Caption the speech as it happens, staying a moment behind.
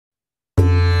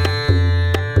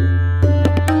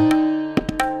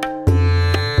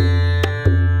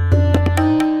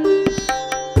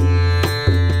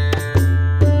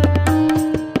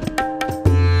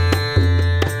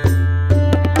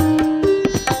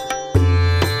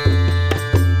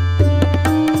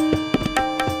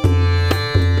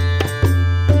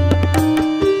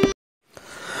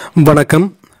வணக்கம்.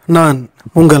 நான்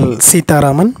உங்கள்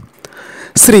சீதாராமன்,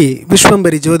 ஸ்ரீ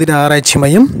விஸ்வம்பரி ஜோதிட ஆராய்ச்சி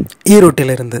மையம்,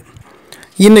 ஈரோட்டிலிருந்து.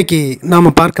 இன்றைக்கி நாம்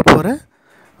பார்க்க போகிற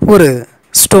ஒரு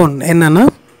ஸ்டோன் என்னென்னா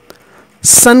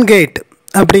சன்கேட்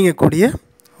அப்படிங்கக்கூடிய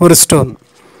ஒரு ஸ்டோன்.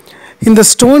 இந்த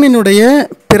ஸ்டோனினுடைய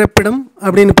பிறப்பிடம்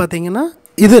அப்படின்னு பார்த்திங்கன்னா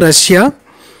இது ரஷ்யா.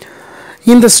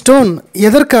 இந்த ஸ்டோன்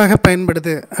எதற்காக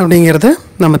பயன்படுது அப்படிங்கிறத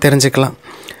நம்ம தெரிஞ்சுக்கலாம்.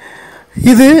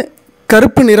 இது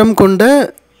கருப்பு நிறம் கொண்ட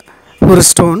ஒரு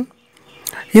ஸ்டோன்.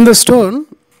 இந்த ஸ்டோன்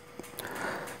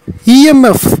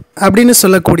இஎம்எஃப் அப்படின்னு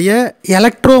சொல்லக்கூடிய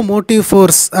எலக்ட்ரோமோட்டிவ்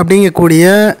ஃபோர்ஸ் அப்படிங்கக்கூடிய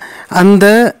அந்த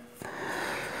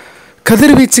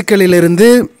கதிர்வீச்சுக்களிலிருந்து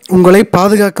உங்களை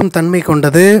பாதுகாக்கும் தன்மை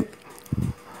கொண்டது.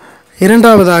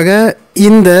 இரண்டாவதாக,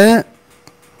 இந்த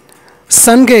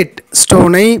சன்கேட்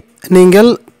ஸ்டோனை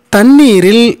நீங்கள்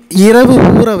தண்ணீரில் இரவு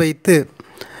ஊற வைத்து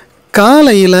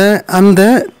காலையில் அந்த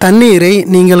தண்ணீரை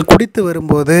நீங்கள் குடித்து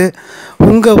வரும்போது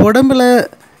உங்கள் உடம்பில்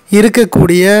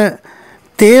இருக்கக்கூடிய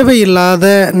தேவையில்லாத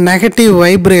நெகட்டிவ்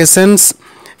வைப்ரேஷன்ஸ்,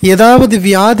 ஏதாவது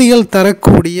வியாதிகள்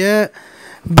தரக்கூடிய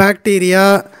பாக்டீரியா,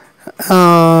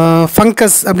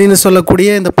 ஃபங்கஸ் அப்படின்னு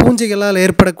சொல்லக்கூடிய இந்த பூஞ்சைகளால்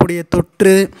ஏற்படக்கூடிய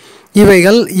தொற்று,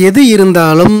 இவைகள் எது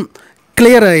இருந்தாலும்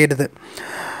கிளியர் ஆகிடுது.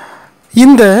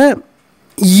 இந்த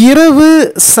இரவு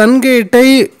சன்கேட்டை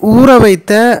ஊற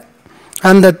வைத்த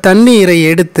அந்த தண்ணீரை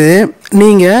எடுத்து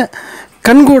நீங்கள்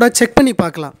கண்கூட செக் பண்ணி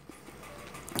பார்க்கலாம்.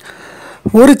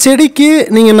 ஒரு செடிக்கு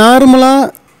நீங்கள் நார்மலாக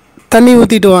தண்ணி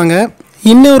ஊற்றிட்டு வாங்க,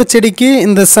 இன்னொரு செடிக்கு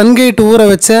இந்த சன்கேட் ஊற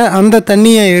வச்ச அந்த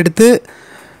தண்ணியை எடுத்து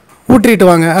ஊற்றிட்டு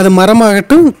வாங்க. அது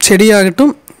மரமாகட்டும்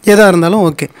செடியாகட்டும் எதாக இருந்தாலும்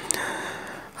ஓகே.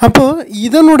 அப்போது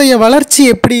இதனுடைய வளர்ச்சி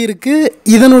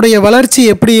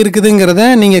எப்படி இருக்குதுங்கிறத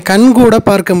நீங்கள் கண்கூட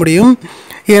பார்க்க முடியும்.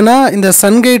 ஏன்னா இந்த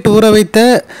சன்கேட் ஊற வைத்த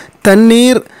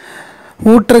தண்ணீர்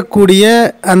ஊற்றக்கூடிய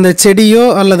அந்த செடியோ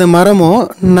அல்லது மரமோ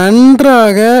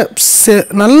நன்றாக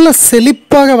நல்ல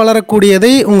செழிப்பாக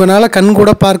வளரக்கூடியதை உங்களால்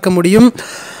கண்கூட பார்க்க முடியும்.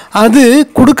 அது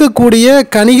கொடுக்கக்கூடிய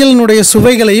கனிகளினுடைய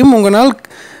சுவைகளையும் உங்களால்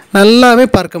நல்லாவே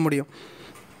பார்க்க முடியும்.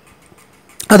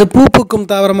 அது பூ பூக்கும்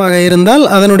தாவரமாக இருந்தால்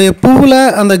அதனுடைய பூவில்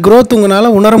அந்த growth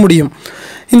உங்களால் உணர முடியும்.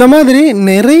 இந்த மாதிரி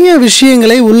நிறைய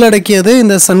விஷயங்களை உள்ளடக்கியது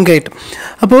இந்த சன்கைட்.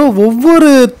 அப்போது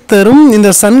ஒவ்வொருத்தரும் இந்த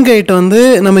சன்கைட்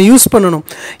நம்ம யூஸ் பண்ணணும்.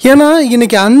 ஏன்னா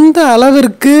இன்றைக்கி அந்த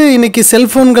அளவிற்கு இன்றைக்கி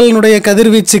செல்ஃபோன்களினுடைய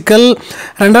கதிர்வீச்சுக்கள்,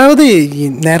 ரெண்டாவது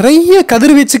நிறைய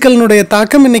கதிர்வீச்சுக்களினுடைய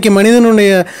தாக்கம் இன்றைக்கி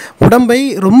மனிதனுடைய உடம்பை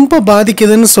ரொம்ப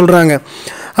பாதிக்குதுன்னு சொல்கிறாங்க.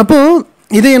 அப்போது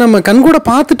இதை நம்ம கண்கூட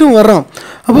பார்த்துட்டும் வர்றோம்.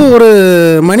 அப்போது ஒரு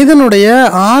மனிதனுடைய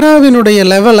ஆறாவினுடைய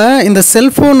லெவலை இந்த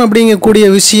செல்ஃபோன் அப்படிங்கக்கூடிய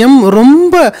விஷயம்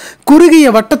ரொம்ப குறுகிய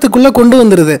வட்டத்துக்குள்ளே கொண்டு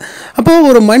வந்துடுது. அப்போது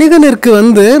ஒரு மனிதனிற்கு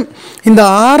இந்த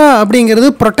ஆறா அப்படிங்கிறது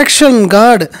ப்ரொடெக்ஷன்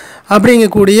கார்டு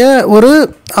அப்படிங்கக்கூடிய ஒரு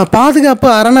பாதுகாப்பு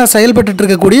அரணாக செயல்பட்டு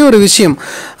இருக்கக்கூடிய ஒரு விஷயம்.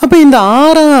 அப்போ இந்த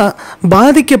ஆறா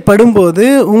பாதிக்கப்படும் போது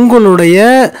உங்களுடைய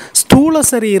ஸ்தூல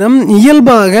சரீரம்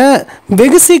இயல்பாக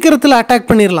வெகு சீக்கிரத்தில் அட்டாக்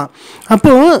பண்ணிடலாம்.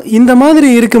 அப்போது இந்த மாதிரி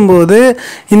இருக்கும்போது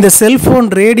இந்த செல்ஃபோன்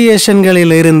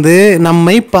ரேடியேஷன்களிலிருந்து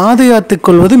நம்மை பாதுகாத்து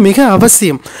கொள்வது மிக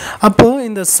அவசியம். அப்போது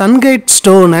இந்த சன்கைட்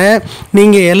ஸ்டோனை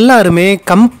நீங்கள் எல்லாருமே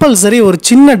கம்பல்சரி ஒரு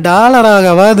சின்ன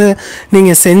டாலராகவாது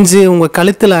நீங்கள் செஞ்சு உங்கள்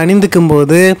கழுத்தில் அணிந்துக்கும்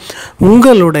போது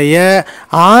உங்களுடைய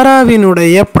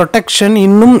ஆறாவினுடைய ப்ரொடெக்ஷன்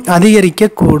இன்னும்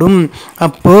அதிகரிக்கக்கூடும்.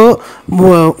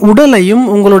 அப்போது உடலையும்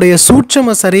உங்களுடைய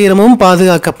சூட்சம சரீரமும்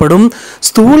பாதுகாக்கப்படும்,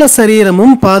 ஸ்தூல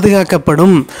சரீரமும்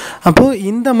பாதுகாக்கப்படும். அப்போது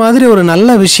இந்த மாதிரி ஒரு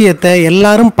நல்ல விஷயத்தை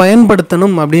எல்லாரும்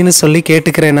பயன்படுத்தணும் அப்படின்னு சொல்லி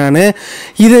கேட்டுக்கிறேன். நான்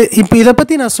இதை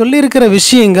பற்றி நான் சொல்லியிருக்கிற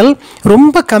விஷயங்கள்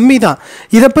ரொம்ப கம்மி தான்.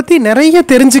 இதை பற்றி நிறைய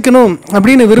தெரிஞ்சுக்கணும்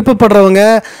அப்படின்னு விருப்பப்படுறவங்க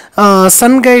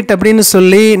சன்கைட் அப்படின்னு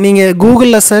சொல்லி நீங்கள்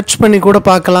கூகுளில் சர்ச் பண்ணி கூட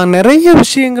பார்க்கலாம். நிறைய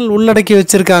விஷயங்கள் உள்ளடக்கி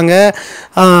வச்சுருக்காங்க.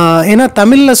 ஏன்னா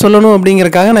தமிழில் சொல்லணும்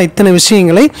அப்படிங்கிறக்காக நான் இத்தனை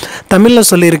விஷயங்களை தமிழில்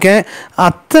சொல்லியிருக்கேன்.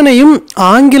 அத்தனையும்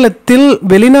ஆங்கிலத்தில்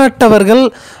வெளிநாட்டவர்கள்,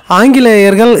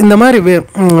 ஆங்கிலேயர்கள், இந்த மாதிரி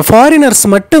ஃபாரினர்ஸ்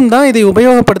மட்டும்தான் இதை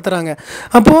உபயோகப்படுத்துகிறாங்க.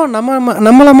 அப்போது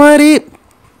நம்மளை மாதிரி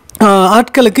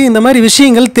ஆட்களுக்கு இந்த மாதிரி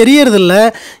விஷயங்கள் தெரியறதில்ல.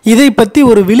 இதை பற்றி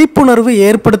ஒரு விழிப்புணர்வு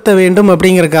ஏற்படுத்த வேண்டும்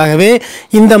அப்படிங்கிறதுக்காகவே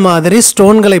இந்த மாதிரி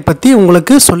ஸ்டோன்களை பற்றி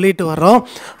உங்களுக்கு சொல்லிட்டு வர்றோம்.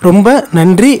 ரொம்ப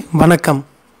நன்றி, வணக்கம்.